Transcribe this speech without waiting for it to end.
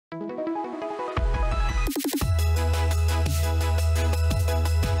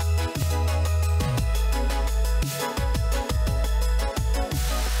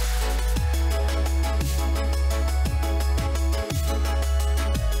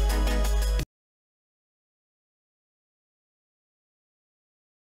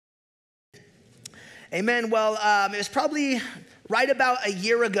Amen. Well, it was probably right about a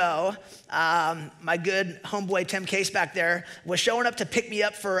year ago. My good homeboy Tim Case back there was showing up to pick me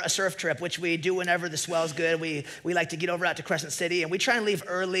up for a surf trip, which we do whenever the swell's good. We like to get over out to Crescent City, and we try and leave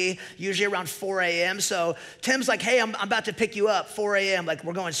early, usually around 4 a.m. So Tim's like, hey, I'm about to pick you up, 4 a.m. Like,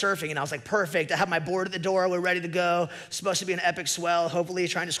 we're going surfing. And I was like, perfect. I have my board at the door. We're ready to go. It's supposed to be an epic swell, hopefully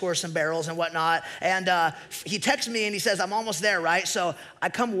trying to score some barrels and whatnot. And he texts me and he says, I'm almost there, right? So I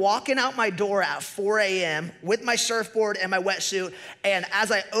come walking out my door at 4 a.m. with my surfboard and my wetsuit. And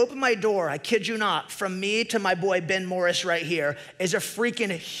as I open my door, I kid you not, from me to my boy Ben Morris right here is a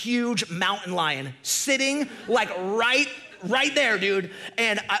freaking huge mountain lion sitting like right there, dude.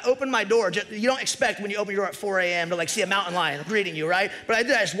 And I opened my door. You don't expect when you open your door at 4 a.m. to like see a mountain lion greeting you, right? But I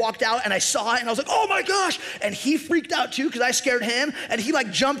did. I just walked out and I saw it and I was like, oh my gosh. And he freaked out too because I scared him. And he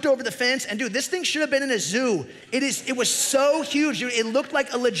like jumped over the fence. And dude, this thing should have been in a zoo. It was so huge, dude. It looked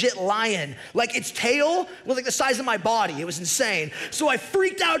like a legit lion. Like its tail was like the size of my body. It was insane. So I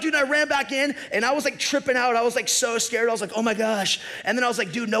freaked out, dude. And I ran back in and I was like tripping out. I was like so scared. I was like, oh my gosh. And then I was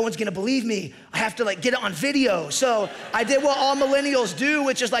like, dude, no one's gonna believe me. I have to like get it on video. So I did what all millennials do,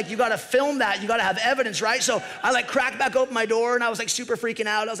 which is like, you gotta film that, you gotta have evidence, right? So I like cracked back open my door and I was like super freaking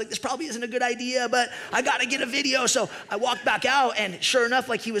out. I was like, this probably isn't a good idea, but I gotta get a video. So I walked back out and sure enough,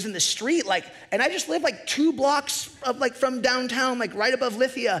 like he was in the street, like, and I just live like 2 blocks of like from downtown, like right above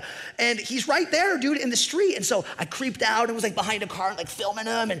Lithia. And he's right there, dude, in the street. And so I creeped out and was like behind a car and like filming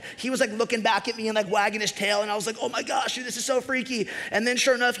him. And he was like looking back at me and like wagging his tail. And I was like, oh my gosh, dude, this is so freaky. And then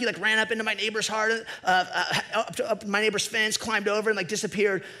sure enough, he like ran up into my neighbor's up my neighbor's fence, climbed over and like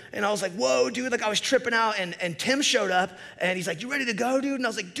disappeared. And I was like, whoa, dude, like I was tripping out. And Tim showed up and he's like, you ready to go, dude? And I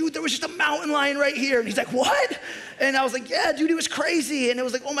was like, dude, there was just a mountain lion right here. And he's like, what? And I was like, yeah, dude, it was crazy. And it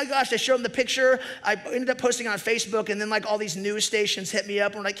was like, oh my gosh, I showed him the picture. I ended up posting on Facebook, and then like all these news stations hit me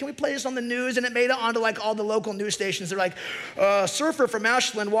up and were like, can we play this on the news? And it made it onto like all the local news stations. They're like, a surfer from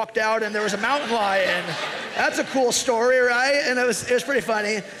Ashland walked out and there was a mountain lion. That's a cool story, right? And it was pretty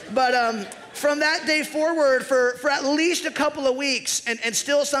funny. But from that day forward, for at least a couple of weeks, and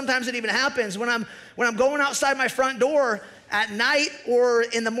still sometimes it even happens, when I'm going outside my front door at night or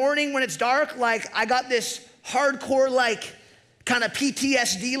in the morning when it's dark, like I got this hardcore like kind of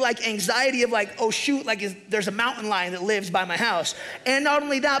PTSD, like anxiety of like, oh shoot, like there's a mountain lion that lives by my house. And not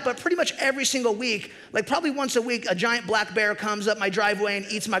only that, but pretty much every single week, like probably once a week, a giant black bear comes up my driveway and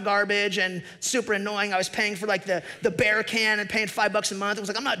eats my garbage, and super annoying. I was paying for like the bear can and paying $5 a month. I was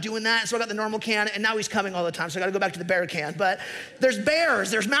like, I'm not doing that. So I got the normal can, and now he's coming all the time. So I gotta go back to the bear can. But there's bears,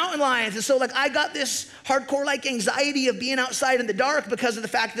 there's mountain lions. And so like I got this hardcore like anxiety of being outside in the dark because of the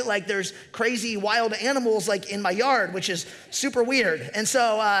fact that like there's crazy wild animals like in my yard, which is super weird. And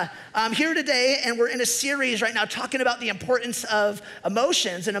so I'm here today and we're in a series right now talking about the importance of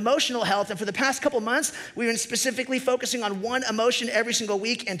emotions and emotional health. And for the past couple months, we've been specifically focusing on one emotion every single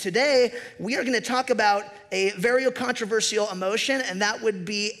week. And today we are going to talk about a very controversial emotion, and that would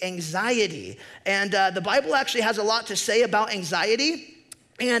be anxiety. And the Bible actually has a lot to say about anxiety.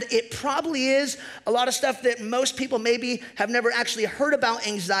 And it probably is a lot of stuff that most people maybe have never actually heard about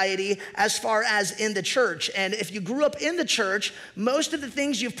anxiety as far as in the church. And if you grew up in the church, most of the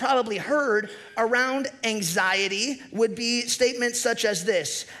things you've probably heard around anxiety would be statements such as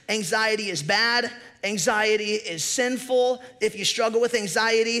this: anxiety is bad. Anxiety is sinful. If you struggle with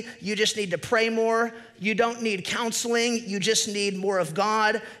anxiety, you just need to pray more. You don't need counseling. You just need more of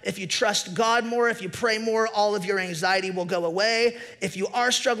God. If you trust God more, if you pray more, all of your anxiety will go away. If you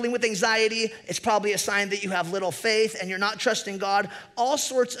are struggling with anxiety, it's probably a sign that you have little faith and you're not trusting God. All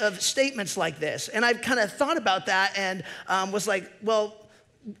sorts of statements like this. And I've kind of thought about that and was like, well,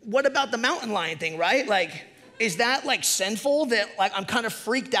 what about the mountain lion thing, right? Like, is that like sinful that like I'm kind of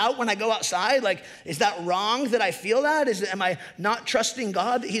freaked out when I go outside? Like, is that wrong that I feel that? Am I not trusting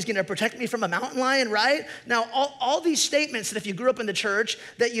God that he's gonna protect me from a mountain lion, right? Now, all these statements that if you grew up in the church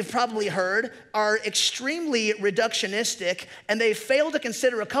that you've probably heard are extremely reductionistic, and they fail to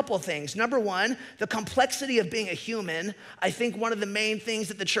consider a couple things. Number one, the complexity of being a human. I think one of the main things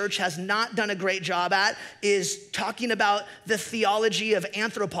that the church has not done a great job at is talking about the theology of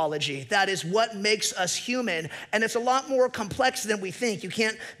anthropology. That is what makes us human. And it's a lot more complex than we think. You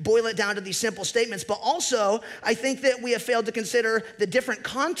can't boil it down to these simple statements. But also, I think that we have failed to consider the different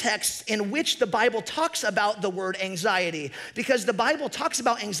contexts in which the Bible talks about the word anxiety. Because the Bible talks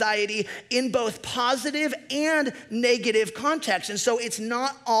about anxiety in both positive and negative contexts. And so it's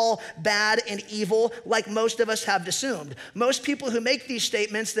not all bad and evil like most of us have assumed. Most people who make these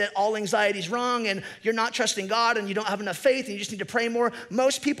statements that all anxiety is wrong and you're not trusting God and you don't have enough faith and you just need to pray more,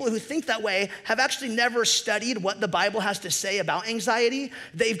 most people who think that way have actually never studied studied what the Bible has to say about anxiety.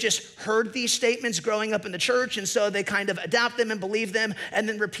 They've just heard these statements growing up in the church, and so they kind of adapt them and believe them and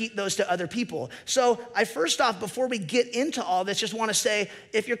then repeat those to other people. So I first off, before we get into all this, just want to say,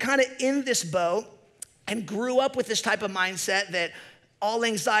 if you're kind of in this boat and grew up with this type of mindset that all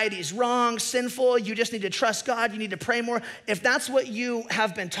anxiety is wrong, sinful, you just need to trust God, you need to pray more. If that's what you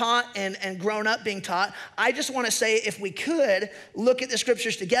have been taught and grown up being taught, I just want to say, if we could look at the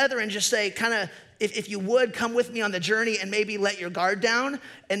scriptures together and just say, kind of, if you would, come with me on the journey and maybe let your guard down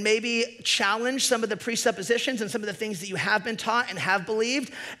and maybe challenge some of the presuppositions and some of the things that you have been taught and have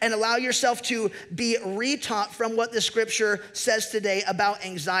believed, and allow yourself to be retaught from what the scripture says today about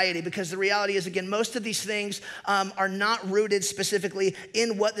anxiety. Because the reality is, again, most of these things are not rooted specifically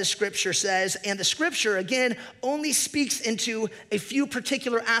in what the scripture says. And the scripture, again, only speaks into a few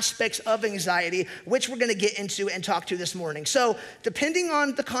particular aspects of anxiety, which we're gonna get into and talk to this morning. So depending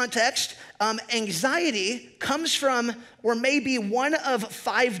on the context, anxiety comes from, or may be one of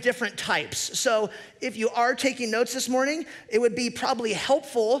 5 different types. So if you are taking notes this morning, it would be probably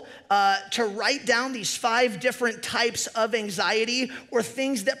helpful to write down these 5 different types of anxiety or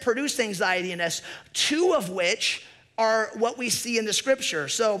things that produce anxiety in us, 2 of which are what we see in the scripture.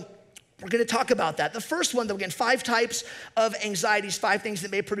 So we're gonna talk about that. The first one, though, again, 5 types of anxieties, 5 things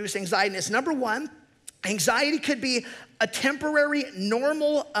that may produce anxiety in us. Number 1, anxiety could be a temporary,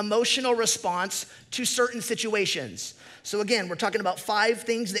 normal emotional response to certain situations. So again, we're talking about 5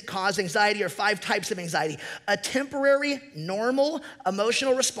 things that cause anxiety, or 5 types of anxiety. A temporary, normal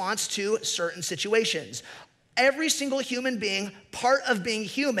emotional response to certain situations. Every single human being, part of being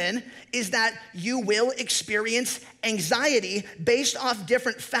human is that you will experience anxiety based off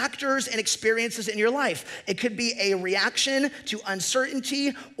different factors and experiences in your life. It could be a reaction to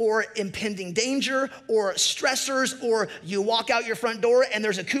uncertainty or impending danger or stressors, or you walk out your front door and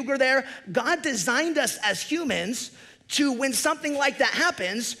there's a cougar there. God designed us as humans to, when something like that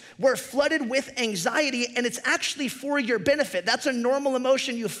happens, we're flooded with anxiety, and it's actually for your benefit. That's a normal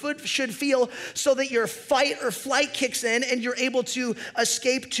emotion you should feel, so that your fight or flight kicks in and you're able to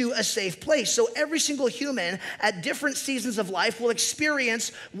escape to a safe place. So every single human at different seasons of life will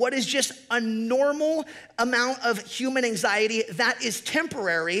experience what is just a normal amount of human anxiety that is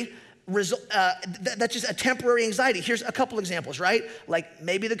temporary. That's just a temporary anxiety. Here's a couple examples, right? Like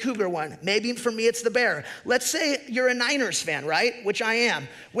maybe the cougar one. Maybe for me, it's the bear. Let's say you're a Niners fan, right? Which I am.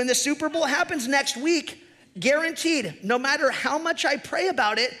 When the Super Bowl happens next week, guaranteed, no matter how much I pray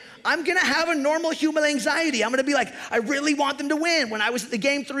about it, I'm gonna have a normal human anxiety. I'm gonna be like, I really want them to win. When I was at the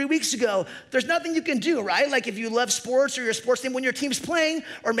game 3 weeks ago, there's nothing you can do, right? Like if you love sports or you're a sports team, when your team's playing,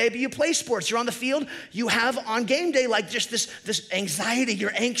 or maybe you play sports, you're on the field, you have on game day like just this anxiety,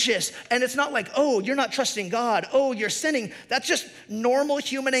 you're anxious. And it's not like, oh, you're not trusting God, oh, you're sinning. That's just normal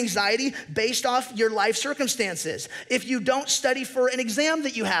human anxiety based off your life circumstances. If you don't study for an exam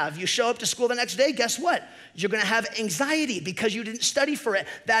that you have, you show up to school the next day, guess what? You're gonna have anxiety because you didn't study for it.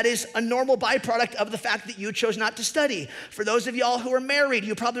 That is a normal byproduct of the fact that you chose not to study. For those of y'all who are married,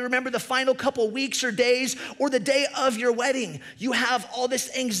 you probably remember the final couple weeks or days or the day of your wedding. You have all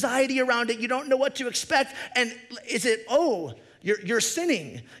this anxiety around it. You don't know what to expect. And is it, oh, you're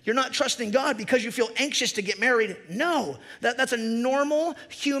sinning. You're not trusting God because you feel anxious to get married. No, that's a normal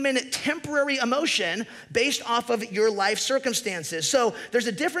human temporary emotion based off of your life circumstances. So there's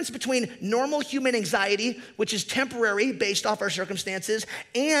a difference between normal human anxiety, which is temporary based off our circumstances,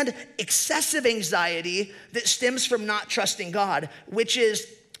 and excessive anxiety that stems from not trusting God, which is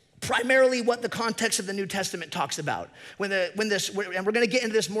primarily what the context of the New Testament talks about. And we're gonna get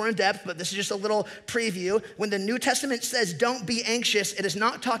into this more in depth, but this is just a little preview. When the New Testament says don't be anxious, it is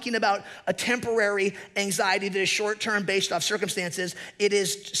not talking about a temporary anxiety that is short-term based off circumstances. It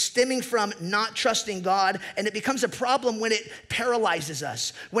is stemming from not trusting God, and it becomes a problem when it paralyzes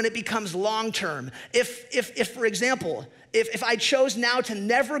us, when it becomes long-term. If for example, if I chose now to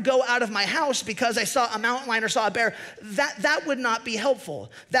never go out of my house because I saw a mountain lion or saw a bear, that would not be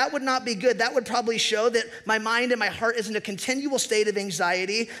helpful. That would not be good. That would probably show that my mind and my heart is in a continual state of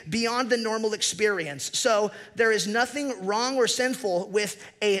anxiety beyond the normal experience. So there is nothing wrong or sinful with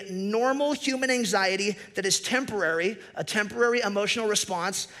a normal human anxiety that is temporary, a temporary emotional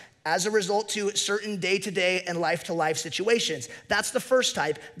response as a result to certain day-to-day and life-to-life situations. That's the first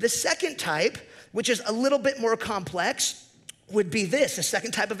type. The second type, which is a little bit more complex, would be this, a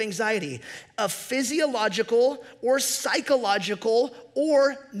second type of anxiety, a physiological or psychological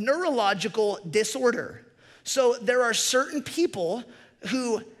or neurological disorder. So there are certain people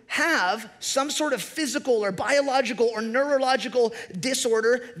who have some sort of physical or biological or neurological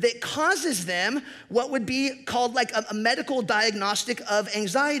disorder that causes them what would be called like a medical diagnostic of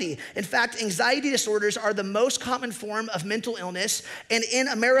anxiety. In fact, anxiety disorders are the most common form of mental illness, and in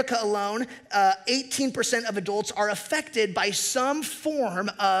America alone, 18% of adults are affected by some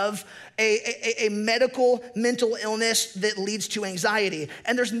form of a medical mental illness that leads to anxiety.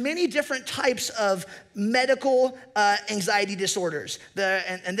 And there's many different types of medical anxiety disorders.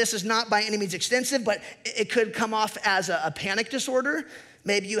 And this is not by any means extensive, but it could come off as a panic disorder.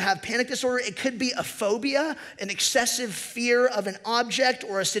 Maybe you have panic disorder. It could be a phobia, an excessive fear of an object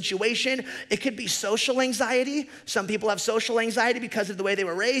or a situation. It could be social anxiety. Some people have social anxiety because of the way they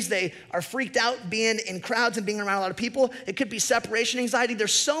were raised. They are freaked out being in crowds and being around a lot of people. It could be separation anxiety.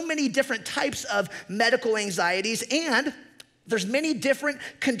 There's so many different types of medical anxieties, and there's many different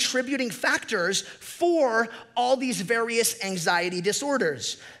contributing factors for all these various anxiety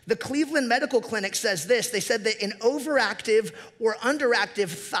disorders. The Cleveland Medical Clinic says this. They said that an overactive or underactive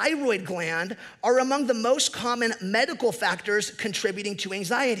thyroid gland are among the most common medical factors contributing to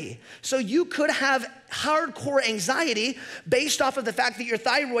anxiety. So you could have hardcore anxiety based off of the fact that your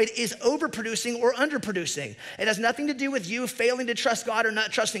thyroid is overproducing or underproducing. It has nothing to do with you failing to trust God or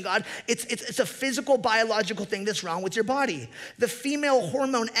not trusting God. It's a physical, biological thing that's wrong with your body. The female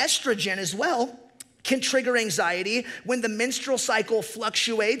hormone estrogen as well can trigger anxiety when the menstrual cycle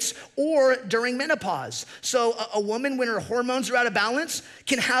fluctuates or during menopause. So a woman, when her hormones are out of balance,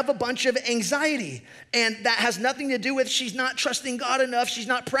 can have a bunch of anxiety. And that has nothing to do with she's not trusting God enough, she's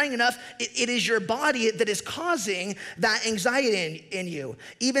not praying enough. It is your body that is causing that anxiety in you.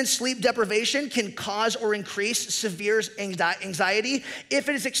 Even sleep deprivation can cause or increase severe anxiety if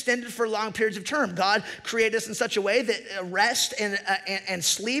it is extended for long periods of time. God created us in such a way that rest and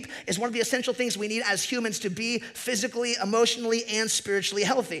sleep is one of the essential things we need as humans to be physically, emotionally, and spiritually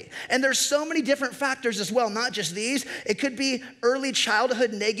healthy. And there's so many different factors as well, not just these. It could be early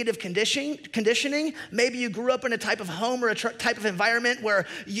childhood negative conditioning. Maybe you grew up in a type of home or a type of environment where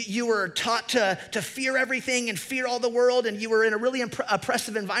you were taught to fear everything and fear all the world, and you were in a really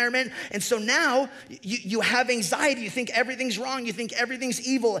oppressive environment. And so now you have anxiety. You think everything's wrong. You think everything's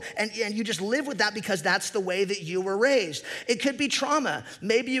evil, and you just live with that because that's the way that you were raised. It could be trauma.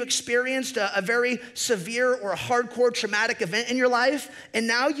 Maybe you experienced a very severe or hardcore traumatic event in your life, and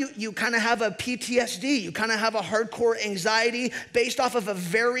now you kind of have a PTSD. You kind of have a hardcore anxiety based off of a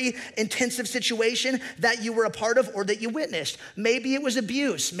very intensive situation that you were a part of or that you witnessed. Maybe it was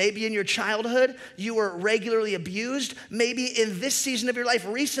abuse. Maybe in your childhood you were regularly abused. Maybe in this season of your life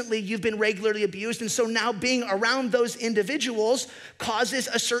recently you've been regularly abused, and so now being around those individuals causes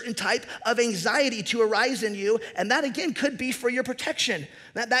a certain type of anxiety to arise in you, and that again could be for your protection.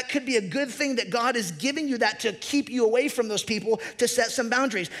 That could be a good thing that God is giving you, that to keep you away from those people, to set some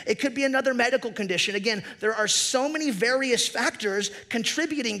boundaries. It could be another medical condition. Again, there are so many various factors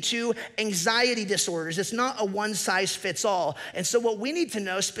contributing to anxiety disorders. It's not a one size fits all. And so what we need to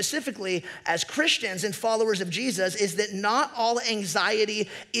know specifically as Christians and followers of Jesus is that not all anxiety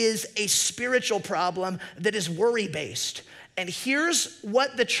is a spiritual problem that is worry-based. And here's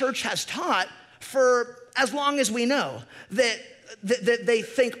what the church has taught for as long as we know, that they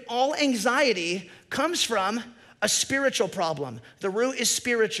think all anxiety comes from a spiritual problem. The root is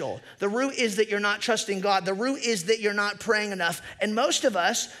spiritual. The root is that you're not trusting God. The root is that you're not praying enough. And most of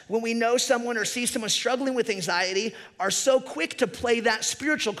us, when we know someone or see someone struggling with anxiety, are so quick to play that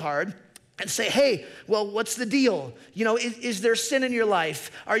spiritual card and say, hey, well, what's the deal? You know, is there sin in your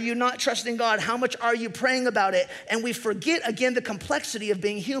life? Are you not trusting God? How much are you praying about it? And we forget, again, the complexity of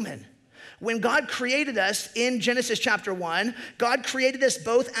being human. When God created us in Genesis chapter 1, God created us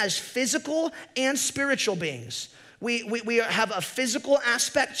both as physical and spiritual beings. We have a physical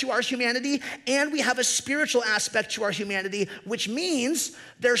aspect to our humanity, and we have a spiritual aspect to our humanity, which means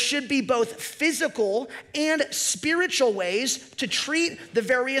there should be both physical and spiritual ways to treat the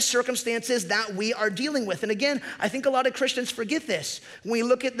various circumstances that we are dealing with. And again, I think a lot of Christians forget this. When we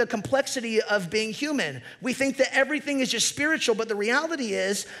look at the complexity of being human, we think that everything is just spiritual, but the reality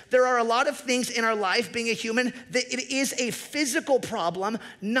is there are a lot of things in our life, being a human, that it is a physical problem,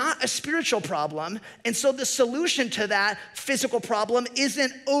 not a spiritual problem. And so the solution to that physical problem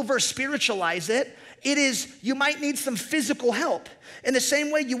isn't over-spiritualize it. It is, you might need some physical help. In the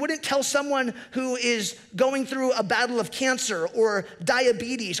same way, you wouldn't tell someone who is going through a battle of cancer or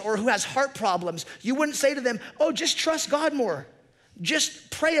diabetes or who has heart problems, you wouldn't say to them, oh, just trust God more. Just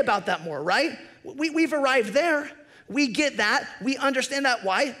pray about that more, right? We've arrived there. We get that. We understand that.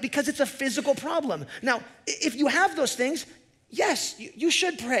 Why? Because it's a physical problem. Now, if you have those things, yes, you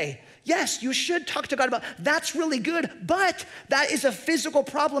should pray. Yes, you should talk to God about that's really good, but that is a physical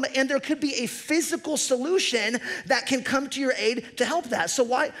problem, and there could be a physical solution that can come to your aid to help that. So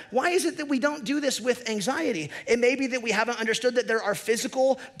why is it that we don't do this with anxiety? It may be that we haven't understood that there are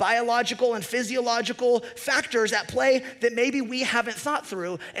physical, biological, and physiological factors at play that maybe we haven't thought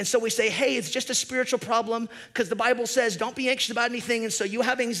through. And so we say, hey, it's just a spiritual problem because the Bible says don't be anxious about anything, and so you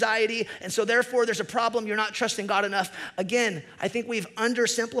have anxiety, and so therefore there's a problem, you're not trusting God enough. Again, I think we've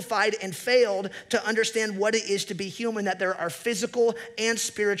undersimplified and failed to understand what it is to be human, that there are physical and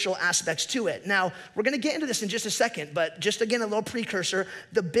spiritual aspects to it. Now, we're gonna get into this in just a second, but just again, a little precursor.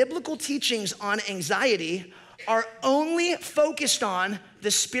 The biblical teachings on anxiety are only focused on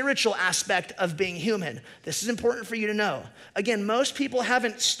the spiritual aspect of being human. This is important for you to know. Again, most people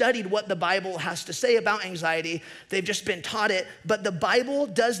haven't studied what the Bible has to say about anxiety. They've just been taught it, but the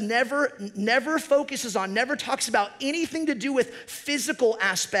Bible never focuses on, never talks about anything to do with physical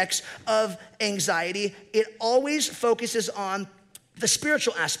aspects of anxiety. It always focuses on the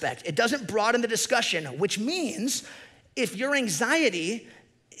spiritual aspect. It doesn't broaden the discussion, which means if your anxiety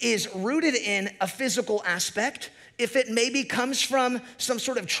is rooted in a physical aspect, if it maybe comes from some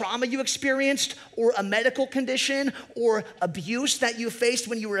sort of trauma you experienced or a medical condition or abuse that you faced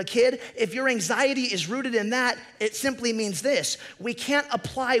when you were a kid, if your anxiety is rooted in that, it simply means this: we can't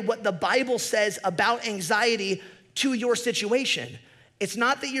apply what the Bible says about anxiety to your situation. It's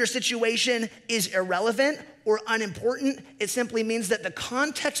not that your situation is irrelevant or unimportant. It simply means that the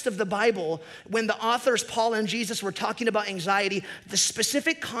context of the Bible, when the authors Paul and Jesus were talking about anxiety, the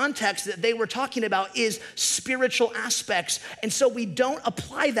specific context that they were talking about is spiritual aspects. And so we don't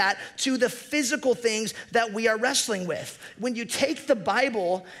apply that to the physical things that we are wrestling with. When you take the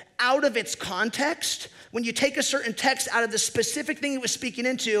Bible out of its context, when you take a certain text out of the specific thing it was speaking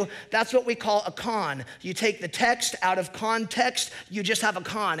into, that's what we call a con. You take the text out of context, you just have a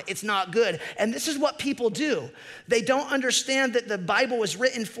con. It's not good. And this is what people do. They don't understand that the Bible was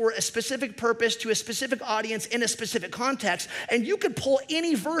written for a specific purpose to a specific audience in a specific context. And you could pull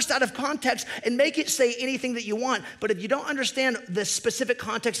any verse out of context and make it say anything that you want. But if you don't understand the specific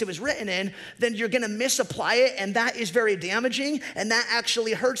context it was written in, then you're gonna misapply it, and that is very damaging, and that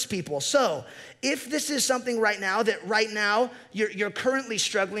actually hurts people. So if this is something right now you're currently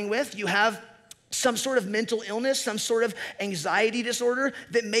struggling with, you have some sort of mental illness, some sort of anxiety disorder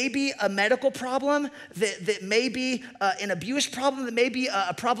that may be a medical problem, that may be an abuse problem, that may be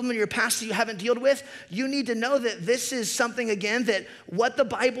a problem in your past that you haven't dealt with, you need to know that this is something, again, that what the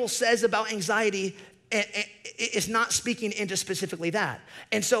Bible says about anxiety is not speaking into specifically that.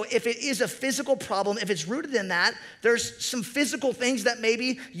 And so if it is a physical problem, if it's rooted in that, there's some physical things that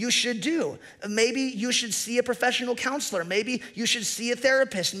maybe you should do. Maybe you should see a professional counselor. Maybe you should see a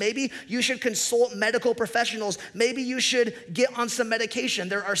therapist. Maybe you should consult medical professionals. Maybe you should get on some medication.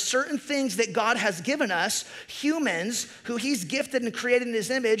 There are certain things that God has given us, humans, who he's gifted and created in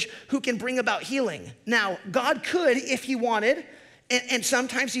his image, who can bring about healing. Now, God could, if he wanted, and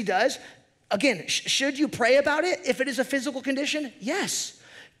sometimes he does. Again, should you pray about it if it is a physical condition? Yes.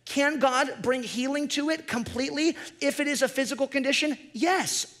 Can God bring healing to it completely if it is a physical condition?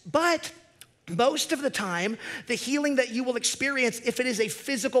 Yes. But most of the time, the healing that you will experience if it is a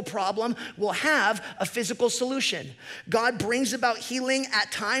physical problem will have a physical solution. God brings about healing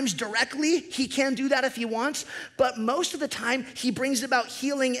at times directly. He can do that if he wants, but most of the time, he brings about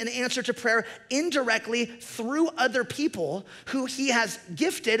healing in answer to prayer indirectly through other people who he has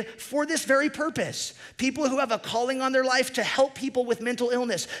gifted for this very purpose. People who have a calling on their life to help people with mental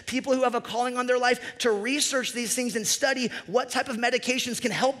illness. People who have a calling on their life to research these things and study what type of medications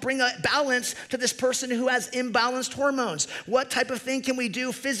can help bring a balance to this person who has imbalanced hormones. What type of thing can we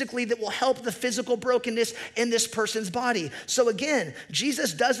do physically that will help the physical brokenness in this person's body? So again,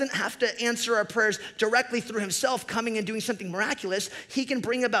 Jesus doesn't have to answer our prayers directly through himself coming and doing something miraculous. He can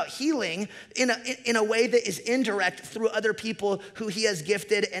bring about healing in a way that is indirect through other people who he has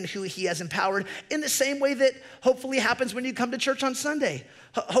gifted and who he has empowered, in the same way that hopefully happens when you come to church on Sunday.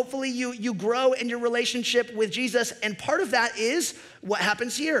 Hopefully you grow in your relationship with Jesus, and part of that is what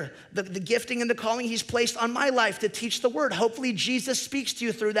happens here, the gifting and the calling he's placed on my life to teach the word. Hopefully Jesus speaks to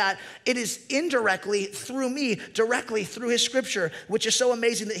you through that. It is indirectly through me, directly through his scripture, which is so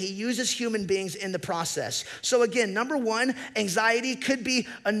amazing that he uses human beings in the process. So again, number one, anxiety could be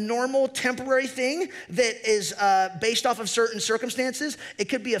a normal temporary thing that is based off of certain circumstances. It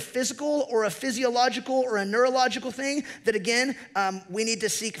could be a physical or a physiological or a neurological thing that, again, we need to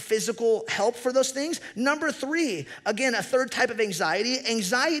seek physical help for those things. Number three, again, a third type of anxiety.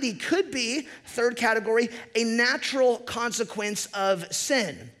 Anxiety could be, third category, a natural consequence of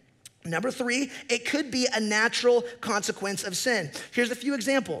sin. Number three, it could be a natural consequence of sin. Here's a few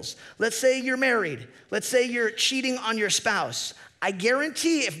examples. Let's say you're married. Let's say you're cheating on your spouse. I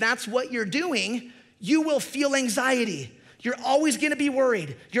guarantee if that's what you're doing, you will feel anxiety. You're always gonna be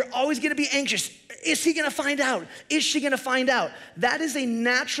worried. You're always gonna be anxious. Is he gonna find out? Is she gonna find out? That is a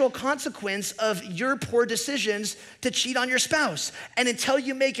natural consequence of your poor decisions to cheat on your spouse. And until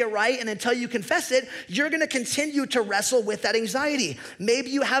you make it right and until you confess it, you're gonna continue to wrestle with that anxiety. Maybe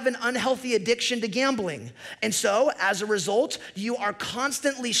you have an unhealthy addiction to gambling. And so as a result, you are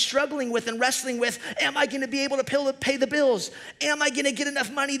constantly struggling with and wrestling with, am I gonna be able to pay the bills? Am I gonna get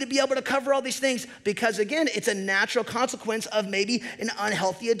enough money to be able to cover all these things? Because again, it's a natural consequence of maybe an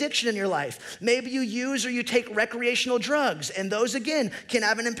unhealthy addiction in your life. Maybe you use or you take recreational drugs, and those again can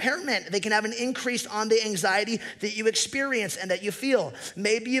have an impairment. They can have an increase on the anxiety that you experience and that you feel.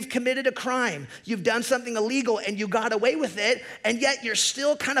 Maybe you've committed a crime. You've done something illegal and you got away with it, and yet you're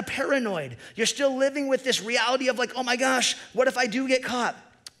still kind of paranoid. You're still living with this reality of like, oh my gosh, what if I do get caught?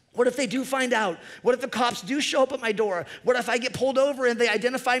 What if they do find out? What if the cops do show up at my door? What if I get pulled over and they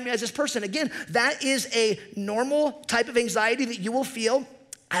identify me as this person? Again, that is a normal type of anxiety that you will feel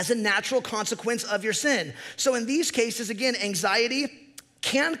as a natural consequence of your sin. So in these cases, again, anxiety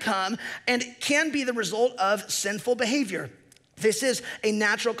can come and can be the result of sinful behavior. This is a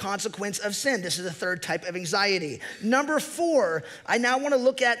natural consequence of sin. This is a third type of anxiety. Number four, I now want to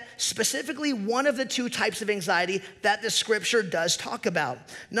look at specifically one of the two types of anxiety that the scripture does talk about.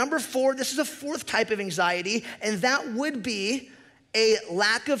 Number four, this is a fourth type of anxiety, and that would be a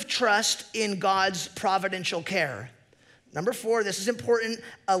lack of trust in God's providential care. Number four, this is important,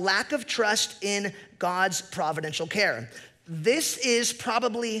 a lack of trust in God's providential care. This is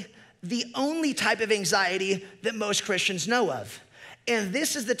probably the only type of anxiety that most Christians know of. And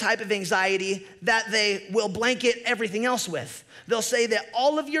this is the type of anxiety that they will blanket everything else with. They'll say that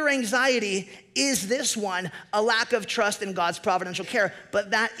all of your anxiety is this one, a lack of trust in God's providential care,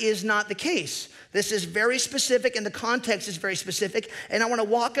 but that is not the case. This is very specific and the context is very specific, and I want to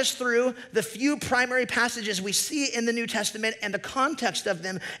walk us through the few primary passages we see in the New Testament and the context of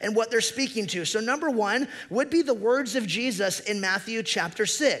them and what they're speaking to. So number one would be the words of Jesus in Matthew chapter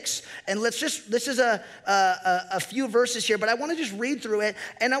 6. And this is a few verses here, but I want to just read through it,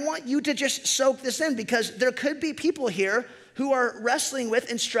 and I want you to just soak this in because there could be people here who are wrestling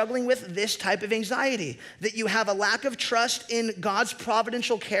with and struggling with this type of anxiety, that you have a lack of trust in God's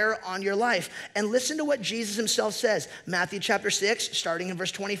providential care on your life. And listen to what Jesus himself says, Matthew chapter 6, starting in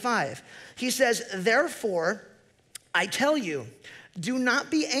verse 25. He says, "Therefore, I tell you, do not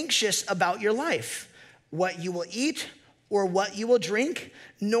be anxious about your life, what you will eat or what you will drink,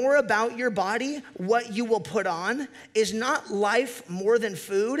 nor about your body, what you will put on. Is not life more than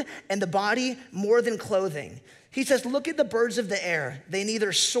food, and the body more than clothing?" He says, look at the birds of the air. They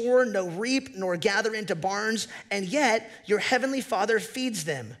neither soar, nor reap, nor gather into barns, and yet your heavenly Father feeds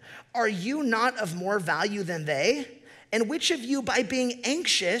them. Are you not of more value than they? And which of you, by being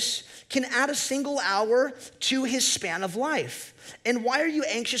anxious, can add a single hour to his span of life? And why are you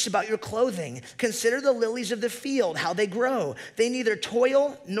anxious about your clothing? Consider the lilies of the field, how they grow. They neither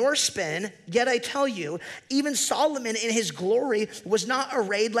toil nor spin, yet I tell you, even Solomon in his glory was not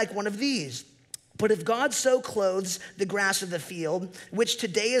arrayed like one of these. But if God so clothes the grass of the field, which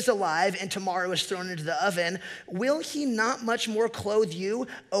today is alive and tomorrow is thrown into the oven, will he not much more clothe you,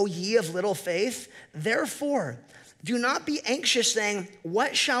 O ye of little faith? Therefore, do not be anxious, saying,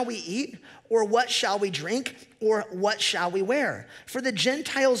 what shall we eat? Or what shall we drink? Or what shall we wear? For the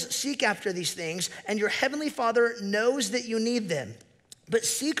Gentiles seek after these things, and your heavenly Father knows that you need them. But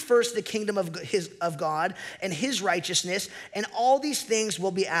seek first the kingdom of God and his righteousness, and all these things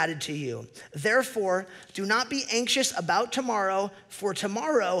will be added to you. Therefore, do not be anxious about tomorrow, for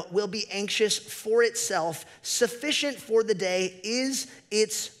tomorrow will be anxious for itself. Sufficient for the day is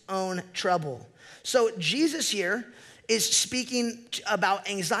its own trouble. So Jesus here is speaking about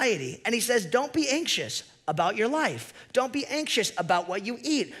anxiety, and he says, don't be anxious about your life. Don't be anxious about what you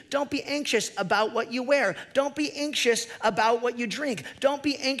eat. Don't be anxious about what you wear. Don't be anxious about what you drink. Don't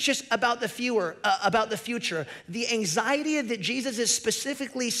be anxious about the future. The anxiety that Jesus is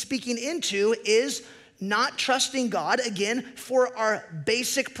specifically speaking into is not trusting God, again, for our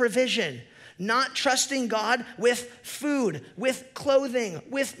basic provision. not trusting God with food, with clothing,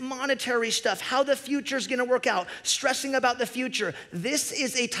 with monetary stuff, how the future's gonna work out, stressing about the future. This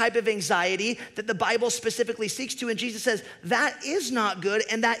is a type of anxiety that the Bible specifically seeks to, and Jesus says that is not good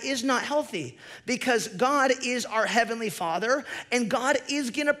and that is not healthy, because God is our heavenly Father and God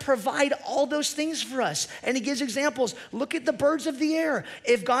is gonna provide all those things for us. And he gives examples. Look at the birds of the air.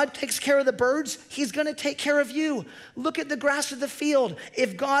 If God takes care of the birds, he's gonna take care of you. Look at the grass of the field.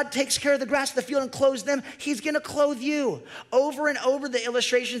 If God takes care of the grass of the field and clothes them, he's gonna clothe you. Over and over, the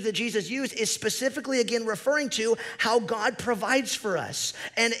illustrations that Jesus used is specifically, again, referring to how God provides for us.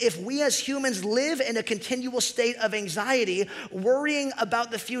 And if we as humans live in a continual state of anxiety, worrying about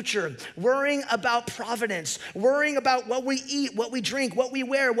the future, worrying about providence, worrying about what we eat, what we drink, what we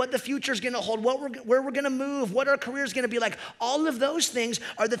wear, what the future is gonna hold, where we're gonna move, what our career is gonna be like, all of those things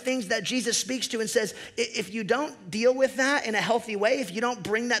are the things that Jesus speaks to and says, if you don't deal with that in a healthy way, if you don't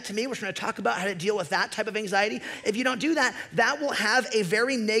bring that to me, we're going to talk about how to deal with that type of anxiety. If you don't do that, that will have a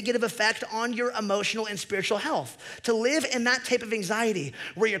very negative effect on your emotional and spiritual health. To live in that type of anxiety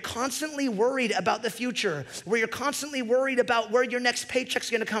where you're constantly worried about the future, where you're constantly worried about where your next paycheck's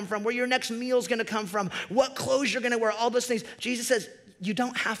going to come from, where your next meal's going to come from, what clothes you're going to wear, all those things. Jesus says, you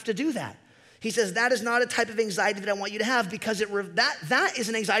don't have to do that. He says, that is not a type of anxiety that I want you to have, because that is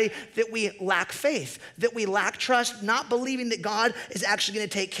an anxiety that we lack faith, that we lack trust, not believing that God is actually gonna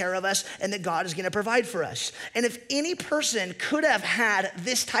take care of us and that God is gonna provide for us. And if any person could have had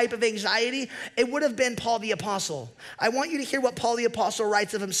this type of anxiety, it would have been Paul the Apostle. I want you to hear what Paul the Apostle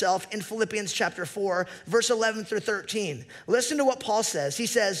writes of himself in Philippians chapter 4, verse 11 through 13. Listen to what Paul says. He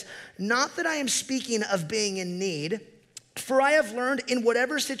says, not that I am speaking of being in need, for I have learned in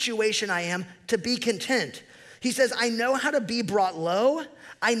whatever situation I am to be content. He says, I know how to be brought low.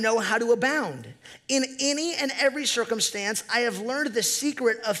 I know how to abound. In any and every circumstance, I have learned the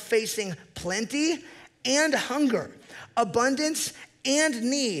secret of facing plenty and hunger, abundance and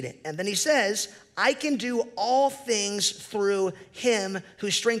need. And then he says, I can do all things through him who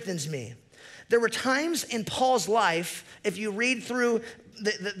strengthens me. There were times in Paul's life, if you read through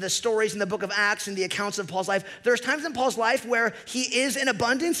the stories in the book of Acts and the accounts of Paul's life, there's times in Paul's life where he is in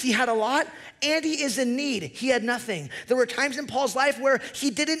abundance, he had a lot, and he is in need, he had nothing. There were times in Paul's life where he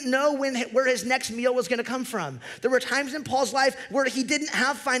didn't know where his next meal was gonna come from. There were times in Paul's life where he didn't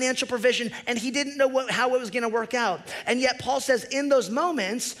have financial provision and he didn't know how it was gonna work out. And yet Paul says in those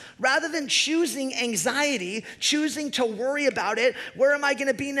moments, rather than choosing anxiety, choosing to worry about it, where am I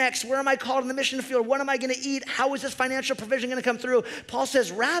gonna be next? Where am I called in the mission field? What am I gonna eat? How is this financial provision gonna come through? Paul says,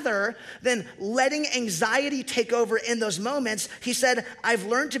 rather than letting anxiety take over in those moments, he said, I've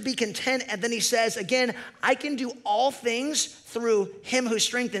learned to be content. And then he says, again, I can do all things through him who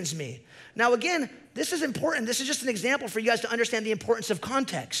strengthens me. Now, again, this is important. This is just an example for you guys to understand the importance of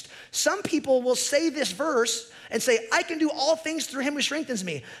context. Some people will say this verse and say, I can do all things through him who strengthens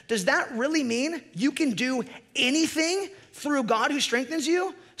me. Does that really mean you can do anything through God who strengthens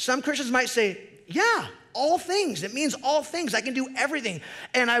you? Some Christians might say, yeah, all things. It means all things. I can do everything.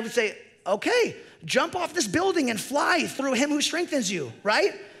 And I would say, okay, jump off this building and fly through him who strengthens you,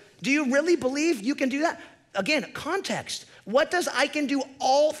 right? Do you really believe you can do that? Again, context. What does I can do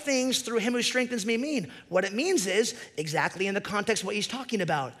all things through him who strengthens me mean? What it means is exactly in the context of what he's talking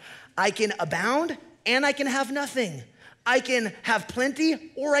about. I can abound and I can have nothing. I can have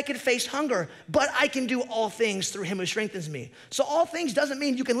plenty or I can face hunger, but I can do all things through him who strengthens me. So all things doesn't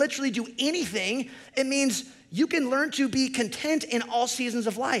mean you can literally do anything. It means you can learn to be content in all seasons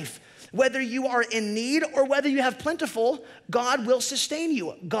of life. Whether you are in need or whether you have plentiful, God will sustain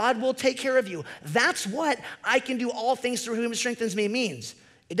you. God will take care of you. That's what I can do all things through whom strengthens me means.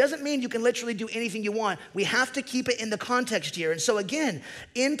 It doesn't mean you can literally do anything you want. We have to keep it in the context here. And so again,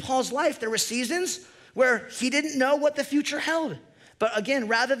 in Paul's life, there were seasons where he didn't know what the future held. But again,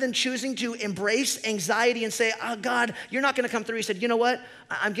 rather than choosing to embrace anxiety and say, oh God, you're not gonna come through, he said, you know what?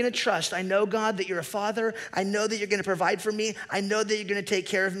 I'm gonna trust. I know, God, that you're a father. I know that you're gonna provide for me. I know that you're gonna take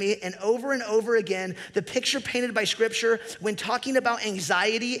care of me. And over again, the picture painted by scripture when talking about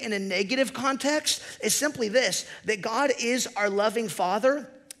anxiety in a negative context is simply this, that God is our loving father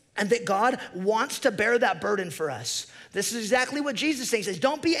and that God wants to bear that burden for us. This is exactly what Jesus says. He says,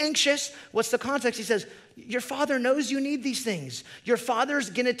 don't be anxious. What's the context? He says, your father knows you need these things. Your father's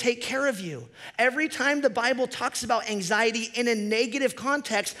gonna take care of you. Every time the Bible talks about anxiety in a negative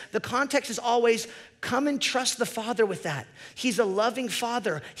context, the context is always come and trust the Father with that. He's a loving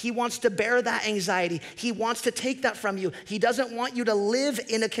Father. He wants to bear that anxiety. He wants to take that from you. He doesn't want you to live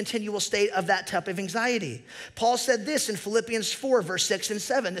in a continual state of that type of anxiety. Paul said this in Philippians 4, verse 6 and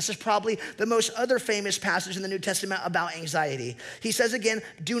 7. This is probably the most other famous passage in the New Testament about anxiety. He says again,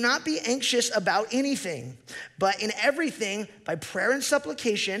 do not be anxious about anything, but in everything, by prayer and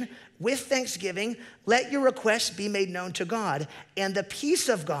supplication, with thanksgiving, let your requests be made known to God. And the peace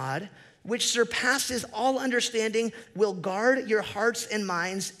of God, which surpasses all understanding, will guard your hearts and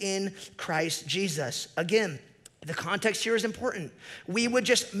minds in Christ Jesus. Again, the context here is important. We would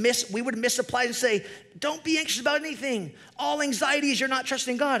misapply and say, don't be anxious about anything. All anxiety is you're not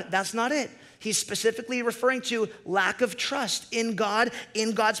trusting God. That's not it. He's specifically referring to lack of trust in God,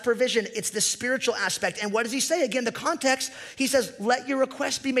 in God's provision. It's the spiritual aspect. And what does he say? Again, the context, he says, let your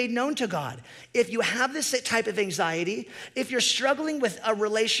requests be made known to God. If you have this type of anxiety, if you're struggling with a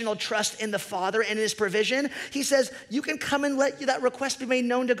relational trust in the Father and in his provision, he says, you can come and let that request be made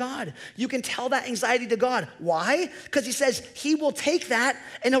known to God. You can tell that anxiety to God. Why? Because he says he will take that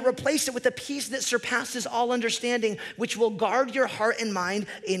and he'll replace it with a peace that surpasses all understanding, which will guard your heart and mind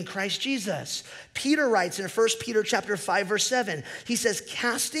in Christ Jesus. Peter writes in 1 Peter chapter 5, verse 7, he says,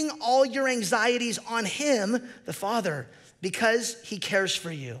 casting all your anxieties on him, the Father, because he cares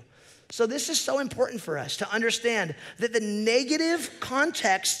for you. So this is so important for us to understand that the negative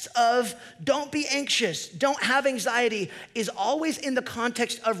context of don't be anxious, don't have anxiety is always in the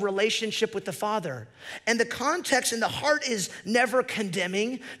context of relationship with the Father. And the context in the heart is never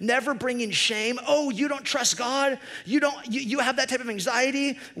condemning, never bringing shame. Oh, you don't trust God? You have that type of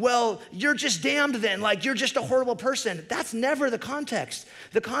anxiety? Well, you're just damned then, like you're just a horrible person. That's never the context.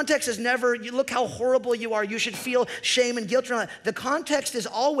 The context is never, you look how horrible you are, you should feel shame and guilt around that. The context is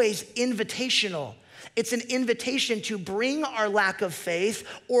always invitational. It's an invitation to bring our lack of faith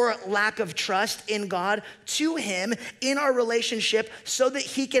or lack of trust in God to him in our relationship so that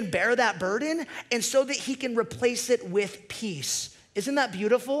he can bear that burden and so that he can replace it with peace. Isn't that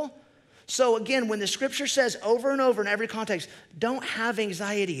beautiful? So again, when the scripture says over and over in every context, don't have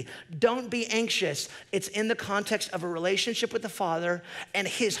anxiety, don't be anxious, it's in the context of a relationship with the Father, and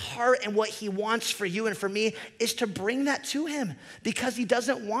his heart and what he wants for you and for me is to bring that to him because he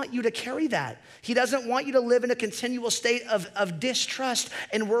doesn't want you to carry that. He doesn't want you to live in a continual state of distrust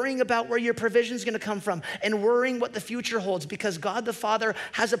and worrying about where your provision is going to come from and worrying what the future holds, because God the Father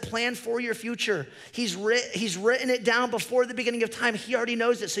has a plan for your future. He's written it down before the beginning of time. He already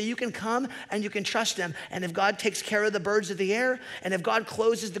knows it, so you can come and you can trust him. And if God takes care of the birds of the air, and if God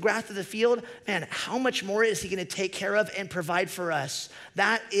closes the grass of the field, man, how much more is he going to take care of and provide for us?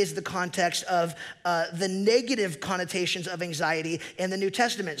 That is the context of the negative connotations of anxiety in the New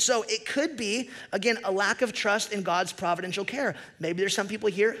Testament. So it could be, again, a lack of trust in God's providential care. Maybe there's some people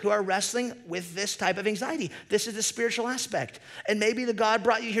here who are wrestling with this type of anxiety. This is the spiritual aspect. And maybe the God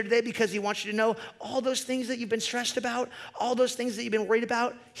brought you here today because he wants you to know all those things that you've been stressed about, all those things that you've been worried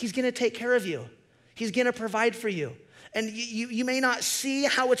about, he's going to take care of you. He's going to provide for you. And you may not see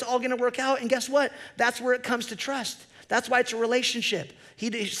how it's all going to work out. And guess what? That's where it comes to trust. That's why it's a relationship.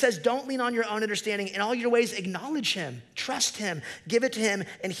 He says, don't lean on your own understanding. In all your ways, acknowledge him, trust him, give it to him,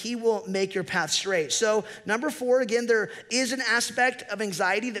 and he will make your path straight. So number 4, again, there is an aspect of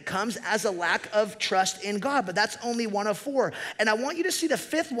anxiety that comes as a lack of trust in God, but that's only one of 4. And I want you to see the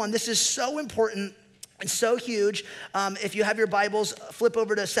 5th one. This is so important and so huge. If you have your Bibles, flip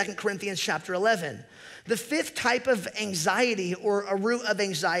over to 2 Corinthians chapter 11. The 5th type of anxiety, or a root of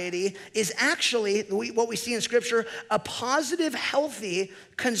anxiety, is actually what we see in Scripture, a positive, healthy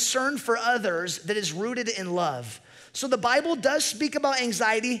concern for others that is rooted in love. So the Bible does speak about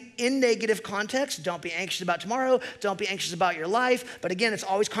anxiety in negative context. Don't be anxious about tomorrow. Don't be anxious about your life. But again, it's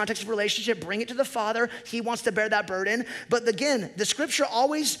always context of relationship. Bring it to the Father. He wants to bear that burden. But again, the Scripture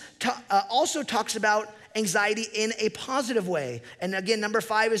always also talks about anxiety in a positive way. And again, number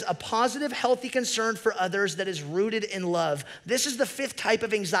 5 is a positive, healthy concern for others that is rooted in love. This is the 5th type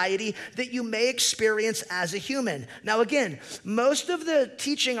of anxiety that you may experience as a human. Now again, most of the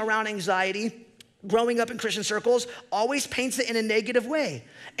teaching around anxiety growing up in Christian circles always paints it in a negative way.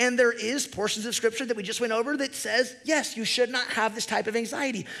 And there is portions of Scripture that we just went over that says, yes, you should not have this type of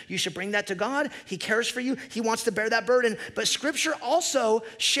anxiety. You should bring that to God. He cares for you. He wants to bear that burden. But Scripture also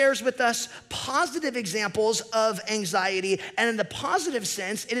shares with us positive examples of anxiety. And in the positive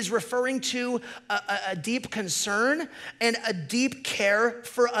sense, it is referring to a deep concern and a deep care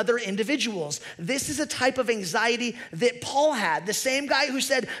for other individuals. This is a type of anxiety that Paul had. The same guy who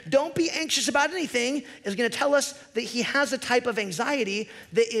said, don't be anxious about anything. thing is going to tell us that he has a type of anxiety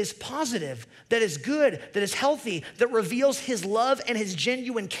that is positive, that is good, that is healthy, that reveals his love and his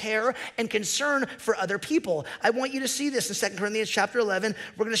genuine care and concern for other people. I want you to see this in 2 Corinthians chapter 11.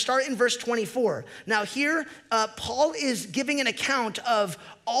 We're going to start in verse 24. Now here, Paul is giving an account of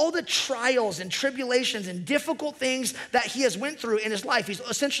all the trials and tribulations and difficult things that he has went through in his life. He's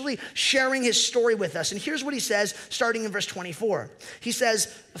essentially sharing his story with us. And here's what he says, starting in verse 24. He says,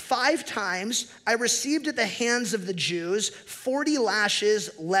 5 times I received at the hands of the Jews 40 lashes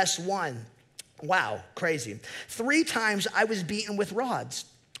less 1. Wow, crazy. 3 times I was beaten with rods.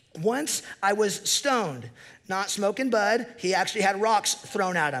 Once I was stoned, not smoking bud. He actually had rocks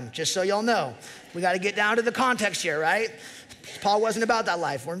thrown at him, just so y'all know. We got to get down to the context here, right? Paul wasn't about that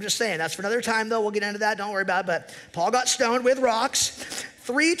life. I'm just saying, that's for another time though. We'll get into that, don't worry about it. But Paul got stoned with rocks.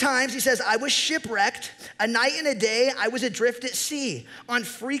 3 times, he says, I was shipwrecked. A night and a day, I was adrift at sea, on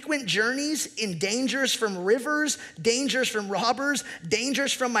frequent journeys, in dangers from rivers, dangers from robbers,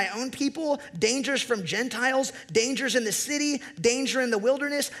 dangers from my own people, dangers from Gentiles, dangers in the city, danger in the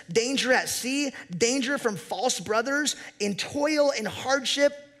wilderness, danger at sea, danger from false brothers, in toil and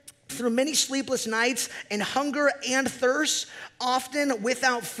hardship, through many sleepless nights, in hunger and thirst, often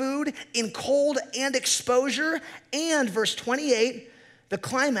without food, in cold and exposure. And verse 28, the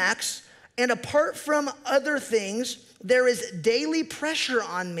climax, and apart from other things, there is daily pressure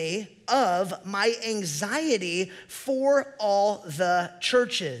on me of my anxiety for all the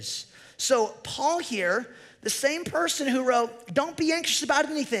churches. So Paul here, the same person who wrote, don't be anxious about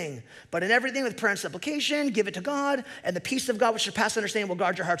anything, but in everything with prayer and supplication, give it to God, and the peace of God which surpasses understanding will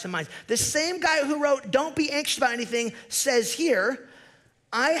guard your hearts and minds. The same guy who wrote, don't be anxious about anything, says here,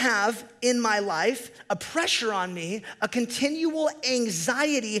 I have in my life a pressure on me, a continual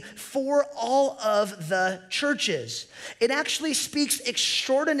anxiety for all of the churches. It actually speaks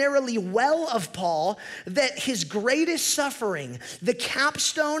extraordinarily well of Paul that his greatest suffering, the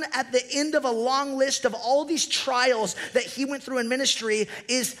capstone at the end of a long list of all these trials that he went through in ministry,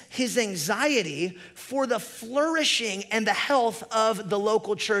 is his anxiety for the flourishing and the health of the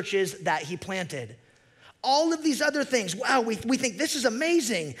local churches that he planted. All of these other things, wow, we think this is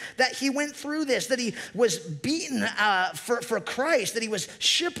amazing that he went through this, that he was beaten for Christ, that he was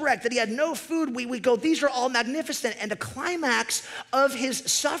shipwrecked, that he had no food. We go, these are all magnificent. And the climax of his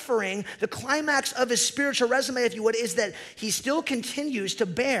suffering, the climax of his spiritual resume, if you would, is that he still continues to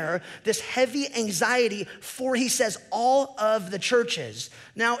bear this heavy anxiety for, he says, all of the churches.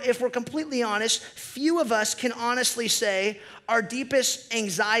 Now, if we're completely honest, few of us can honestly say our deepest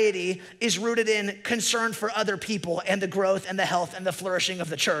anxiety is rooted in concern for other people and the growth and the health and the flourishing of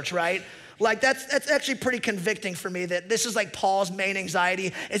the church, right? Like that's actually pretty convicting for me that this is like Paul's main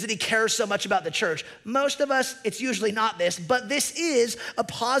anxiety, is that he cares so much about the church. Most of us, it's usually not this, but this is a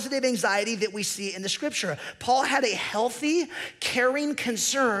positive anxiety that we see in the scripture. Paul had a healthy, caring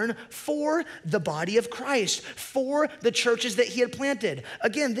concern for the body of Christ, for the churches that he had planted.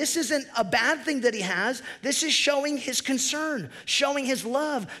 Again, this isn't a bad thing that he has. This is showing his concern, showing his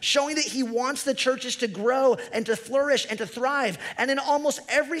love, showing that he wants the churches to grow and to flourish and to thrive. And in almost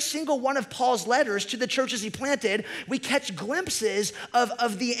every single one of Paul's letters to the churches he planted, we catch glimpses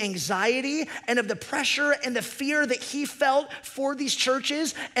of the anxiety and of the pressure and the fear that he felt for these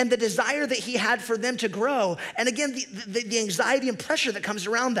churches and the desire that he had for them to grow. And again, the anxiety and pressure that comes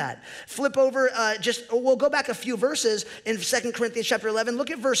around that. Flip over, we'll go back a few verses in 2 Corinthians chapter 11.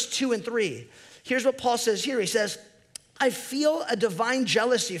 Look at verse 2 and 3. Here's what Paul says here. He says, I feel a divine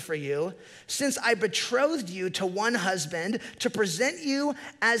jealousy for you, since I betrothed you to one husband to present you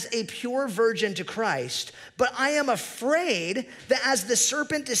as a pure virgin to Christ. But I am afraid that as the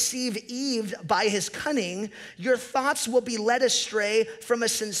serpent deceived Eve by his cunning, your thoughts will be led astray from a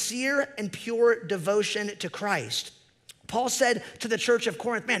sincere and pure devotion to Christ. Paul said to the church of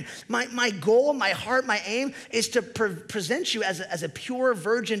Corinth, man, my goal, my heart, my aim is to present you as a pure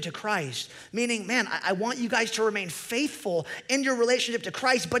virgin to Christ. Meaning, man, I want you guys to remain faithful in your relationship to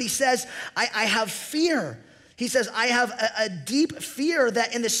Christ. But he says, I have fear. He says, I have a deep fear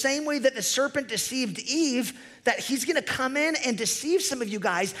that in the same way that the serpent deceived Eve, that he's gonna come in and deceive some of you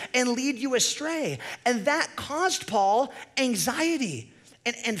guys and lead you astray. And that caused Paul anxiety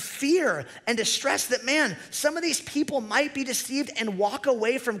and fear and distress that, man, some of these people might be deceived and walk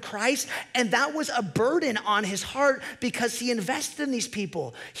away from Christ. And that was a burden on his heart because he invested in these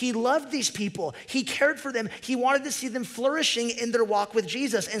people. He loved these people. He cared for them. He wanted to see them flourishing in their walk with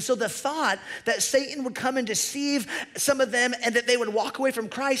Jesus. And so the thought that Satan would come and deceive some of them and that they would walk away from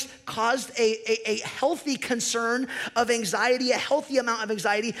Christ caused a healthy concern of anxiety, a healthy amount of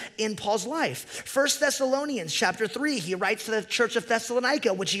anxiety in Paul's life. 1 Thessalonians chapter 3, he writes to the church of Thessalonica,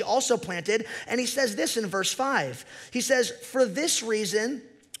 Thessalonica, which he also planted. And he says this in verse 5. He says, for this reason,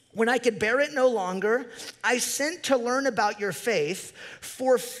 when I could bear it no longer, I sent to learn about your faith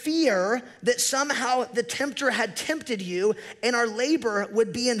for fear that somehow the tempter had tempted you and our labor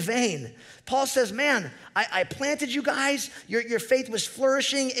would be in vain. Paul says, man, I planted you guys. Your faith was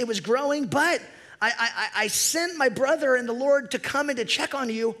flourishing. It was growing, but I sent my brother in the Lord to come and to check on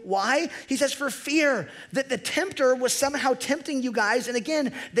you. Why? He says, for fear that the tempter was somehow tempting you guys. And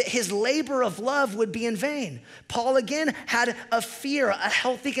again, that his labor of love would be in vain. Paul again had a fear, a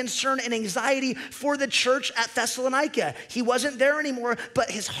healthy concern and anxiety for the church at Thessalonica. He wasn't there anymore,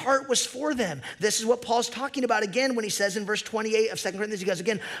 but his heart was for them. This is what Paul's talking about again when he says in verse 28 of 2 Corinthians, he goes,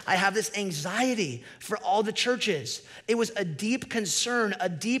 again, I have this anxiety for all the churches. It was a deep concern, a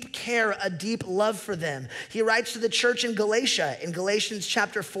deep care, a deep love for them. He writes to the church in Galatia, in Galatians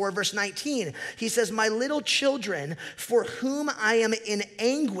chapter 4, verse 19. He says, my little children, for whom I am in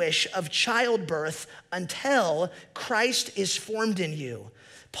anguish of childbirth until Christ is formed in you.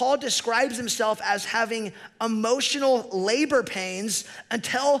 Paul describes himself as having emotional labor pains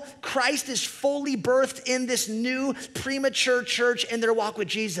until Christ is fully birthed in this new premature church in their walk with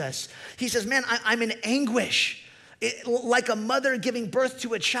Jesus. He says, man, I'm in anguish. Like a mother giving birth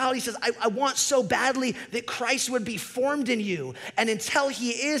to a child, he says, I want so badly that Christ would be formed in you. And until he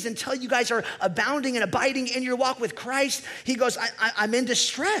is, until you guys are abounding and abiding in your walk with Christ, he goes, I'm in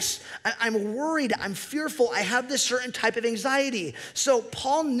distress. I'm worried. I'm fearful. I have this certain type of anxiety. So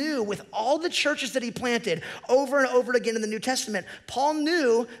Paul knew with all the churches that he planted over and over again in the New Testament, Paul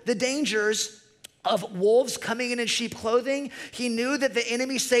knew the dangers of wolves coming in sheep clothing. He knew that the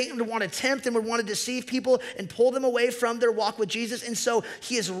enemy, Satan, would want to tempt and would want to deceive people and pull them away from their walk with Jesus. And so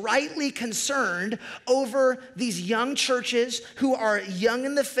he is rightly concerned over these young churches who are young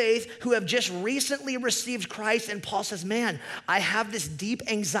in the faith, who have just recently received Christ. And Paul says, man, I have this deep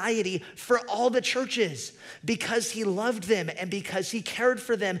anxiety for all the churches because he loved them and because he cared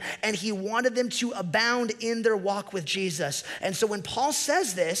for them and he wanted them to abound in their walk with Jesus. And so when Paul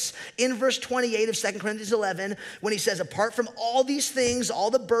says this in verse 28 of 2 Corinthians 11, when he says, apart from all these things, all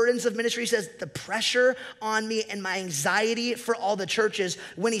the burdens of ministry, he says, the pressure on me and my anxiety for all the churches.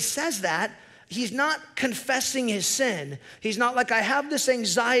 When he says that, he's not confessing his sin. He's not like, I have this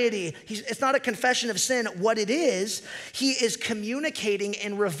anxiety. It's not a confession of sin. What it is, he is communicating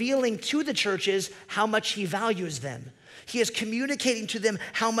and revealing to the churches how much he values them. He is communicating to them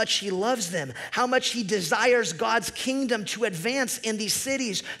how much he loves them, how much he desires God's kingdom to advance in these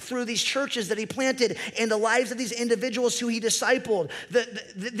cities through these churches that he planted in the lives of these individuals who he discipled.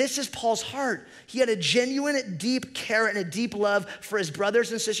 This is Paul's heart. He had a genuine, deep care and a deep love for his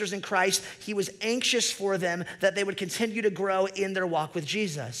brothers and sisters in Christ. He was anxious for them that they would continue to grow in their walk with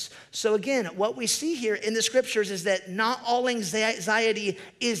Jesus. So again, what we see here in the scriptures is that not all anxiety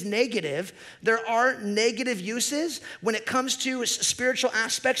is negative. There are negative uses when it comes to spiritual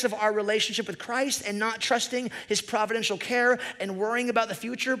aspects of our relationship with Christ and not trusting his providential care and worrying about the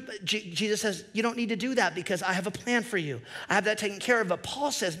future. Jesus says, you don't need to do that because I have a plan for you. I have that taken care of. But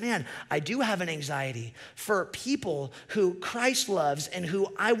Paul says, man, I do have an anxiety for people who Christ loves and who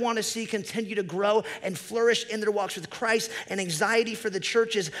I want to see continue to grow and flourish in their walks with Christ. And anxiety for the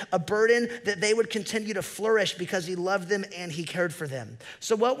church is a burden that they would continue to flourish because he loved them and he cared for them.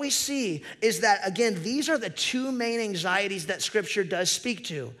 So what we see is that, again, these are the two main anxieties that scripture does speak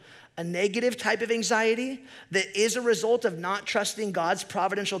to. A negative type of anxiety that is a result of not trusting God's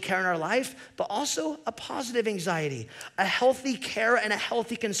providential care in our life, but also a positive anxiety, a healthy care and a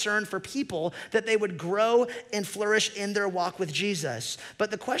healthy concern for people that they would grow and flourish in their walk with Jesus.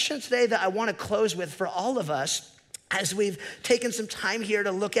 But the question today that I want to close with for all of us, as we've taken some time here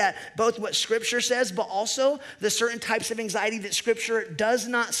to look at both what scripture says, but also the certain types of anxiety that scripture does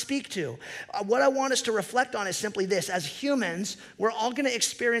not speak to. What I want us to reflect on is simply this. As humans, we're all gonna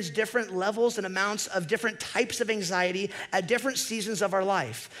experience different levels and amounts of different types of anxiety at different seasons of our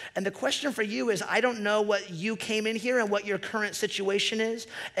life. And the question for you is, I don't know what you came in here and what your current situation is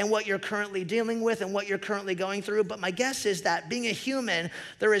and what you're currently dealing with and what you're currently going through, but my guess is that being a human,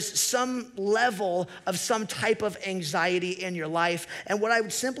 there is some level of some type of anxiety in your life. And what I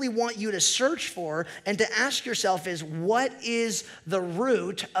would simply want you to search for and to ask yourself is, what is the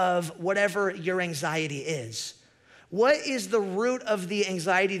root of whatever your anxiety is? What is the root of the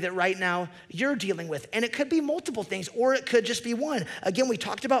anxiety that right now you're dealing with? And it could be multiple things, or it could just be one. Again, we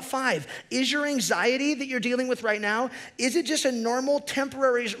talked about 5. Is your anxiety that you're dealing with right now, is it just a normal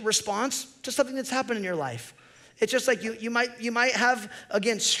temporary response to something that's happened in your life? It's just like you might have,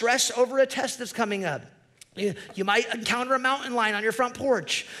 again, stress over a test that's coming up. You might encounter a mountain lion on your front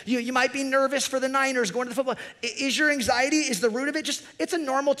porch. You might be nervous for the Niners going to the football. Is your anxiety, is the root of it just, it's a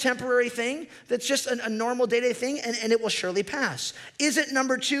normal temporary thing that's just a normal day-to-day thing, and it will surely pass. Is it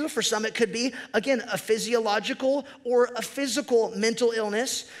number two? For some it could be, again, a physiological or a physical mental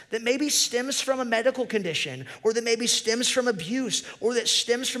illness that maybe stems from a medical condition, or that maybe stems from abuse, or that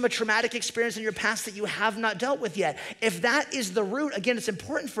stems from a traumatic experience in your past that you have not dealt with yet. If that is the root, again, it's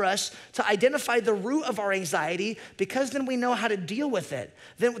important for us to identify the root of our anxiety, because then we know how to deal with it.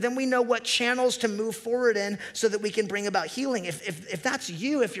 Then we know what channels to move forward in so that we can bring about healing. If that's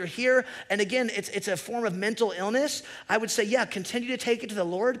you, if you're here, and again, it's a form of mental illness, I would say, yeah, continue to take it to the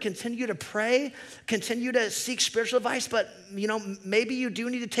Lord, continue to pray, continue to seek spiritual advice, but maybe you do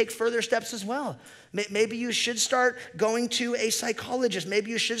need to take further steps as well. Maybe you should start going to a psychologist.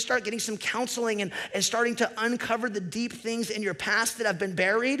 Maybe you should start getting some counseling and starting to uncover the deep things in your past that have been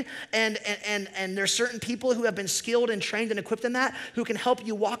buried. And there's certain people who have been skilled and trained and equipped in that who can help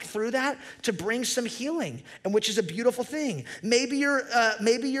you walk through that to bring some healing, and which is a beautiful thing. Maybe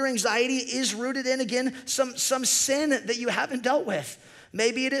your anxiety is rooted in, again, some sin that you haven't dealt with.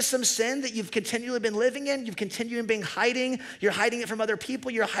 Maybe it is some sin that you've continually been living in. You've continually been hiding. You're hiding it from other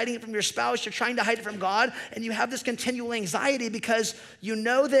people. You're hiding it from your spouse. You're trying to hide it from God. And you have this continual anxiety because you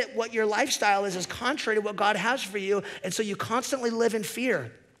know that what your lifestyle is contrary to what God has for you. And so you constantly live in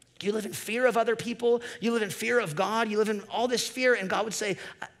fear. You live in fear of other people. You live in fear of God. You live in all this fear. And God would say,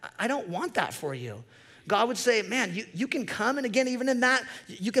 I don't want that for you. God would say, man, you can come, and again, even in that,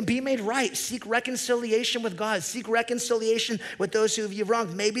 you can be made right. Seek reconciliation with God. Seek reconciliation with those who you've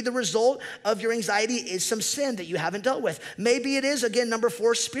wronged. Maybe the result of your anxiety is some sin that you haven't dealt with. Maybe it is, again, number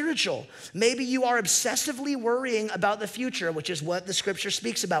 4, spiritual. Maybe you are obsessively worrying about the future, which is what the scripture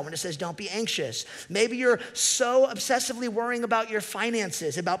speaks about when it says don't be anxious. Maybe you're so obsessively worrying about your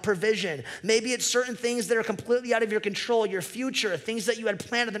finances, about provision. Maybe it's certain things that are completely out of your control, your future, things that you had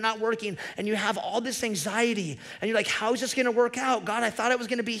planned that are not working, and you have all this anxiety, and you're like, how is this going to work out? God, I thought I was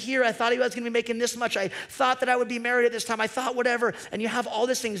going to be here. I thought I was going to be making this much. I thought that I would be married at this time. I thought whatever. And you have all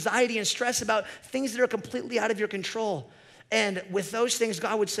this anxiety and stress about things that are completely out of your control. And with those things,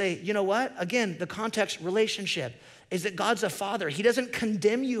 God would say, you know what? Again, the context, relationship, is that God's a father. He doesn't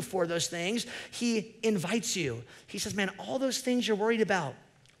condemn you for those things. He invites you. He says, man, all those things you're worried about,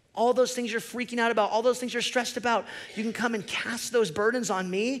 all those things you're freaking out about, all those things you're stressed about, you can come and cast those burdens on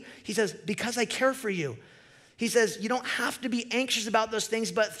me. He says, because I care for you. He says, you don't have to be anxious about those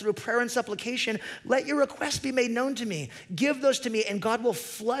things, but through prayer and supplication, let your requests be made known to me. Give those to me, and God will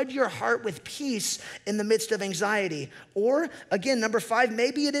flood your heart with peace in the midst of anxiety. Or, again, number 5,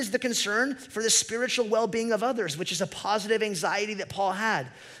 maybe it is the concern for the spiritual well-being of others, which is a positive anxiety that Paul had.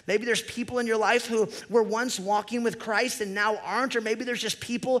 Maybe there's people in your life who were once walking with Christ and now aren't, or maybe there's just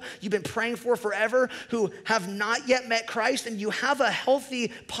people you've been praying for forever who have not yet met Christ, and you have a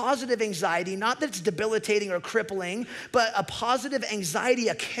healthy, positive anxiety, not that it's debilitating or crippling, but a positive anxiety,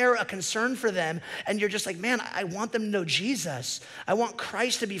 a care, a concern for them. And you're just like, man, I want them to know Jesus. I want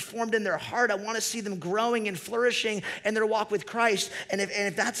Christ to be formed in their heart. I want to see them growing and flourishing in their walk with Christ. And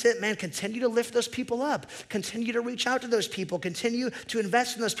if that's it, man, continue to lift those people up. Continue to reach out to those people. Continue to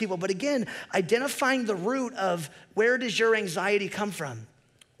invest in those people. But again, identifying the root of where does your anxiety come from?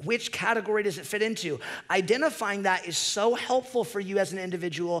 Which category does it fit into? Identifying that is so helpful for you as an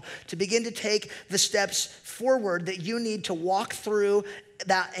individual to begin to take the steps forward that you need to walk through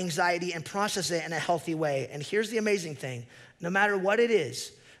that anxiety and process it in a healthy way. And here's the amazing thing. No matter what it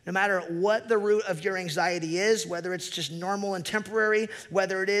is, no matter what the root of your anxiety is, whether it's just normal and temporary,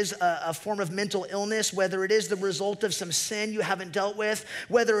 whether it is a form of mental illness, whether it is the result of some sin you haven't dealt with,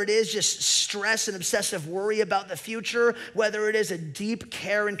 whether it is just stress and obsessive worry about the future, whether it is a deep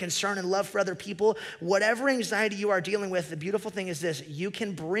care and concern and love for other people, whatever anxiety you are dealing with, the beautiful thing is this: you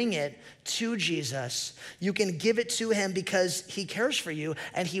can bring it to Jesus. You can give it to him because he cares for you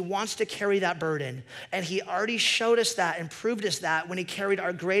and he wants to carry that burden. And he already showed us that and proved us that when he carried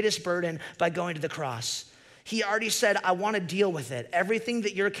our greatest burden by going to the cross. He already said, I want to deal with it. Everything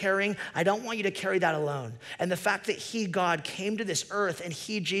that you're carrying, I don't want you to carry that alone. And the fact that he, God, came to this earth and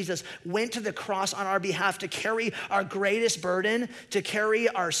he, Jesus, went to the cross on our behalf to carry our greatest burden, to carry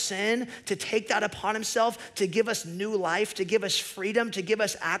our sin, to take that upon himself, to give us new life, to give us freedom, to give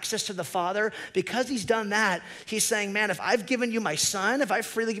us access to the Father. Because he's done that, he's saying, man, if I've given you my son, if I've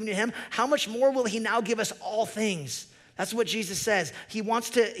freely given you him, how much more will he now give us all things? That's what Jesus says. He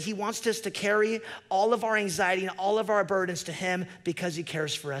wants us to carry all of our anxiety and all of our burdens to him because he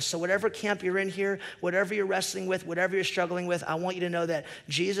cares for us. So whatever camp you're in here, whatever you're wrestling with, whatever you're struggling with, I want you to know that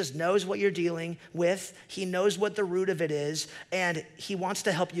Jesus knows what you're dealing with. He knows what the root of it is, and he wants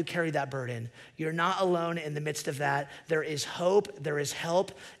to help you carry that burden. You're not alone in the midst of that. There is hope. There is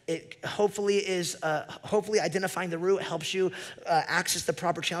help. It hopefully identifying the root helps you access the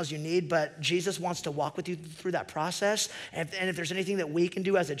proper channels you need, but Jesus wants to walk with you through that process. And if there's anything that we can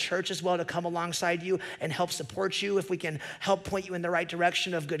do as a church as well to come alongside you and help support you, if we can help point you in the right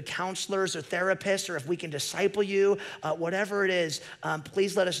direction of good counselors or therapists, or if we can disciple you, whatever it is,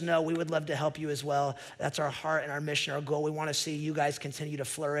 please let us know. We would love to help you as well. That's our heart and our mission, our goal. We want to see you guys continue to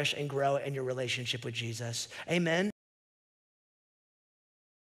flourish and grow in your relationship with Jesus. Amen.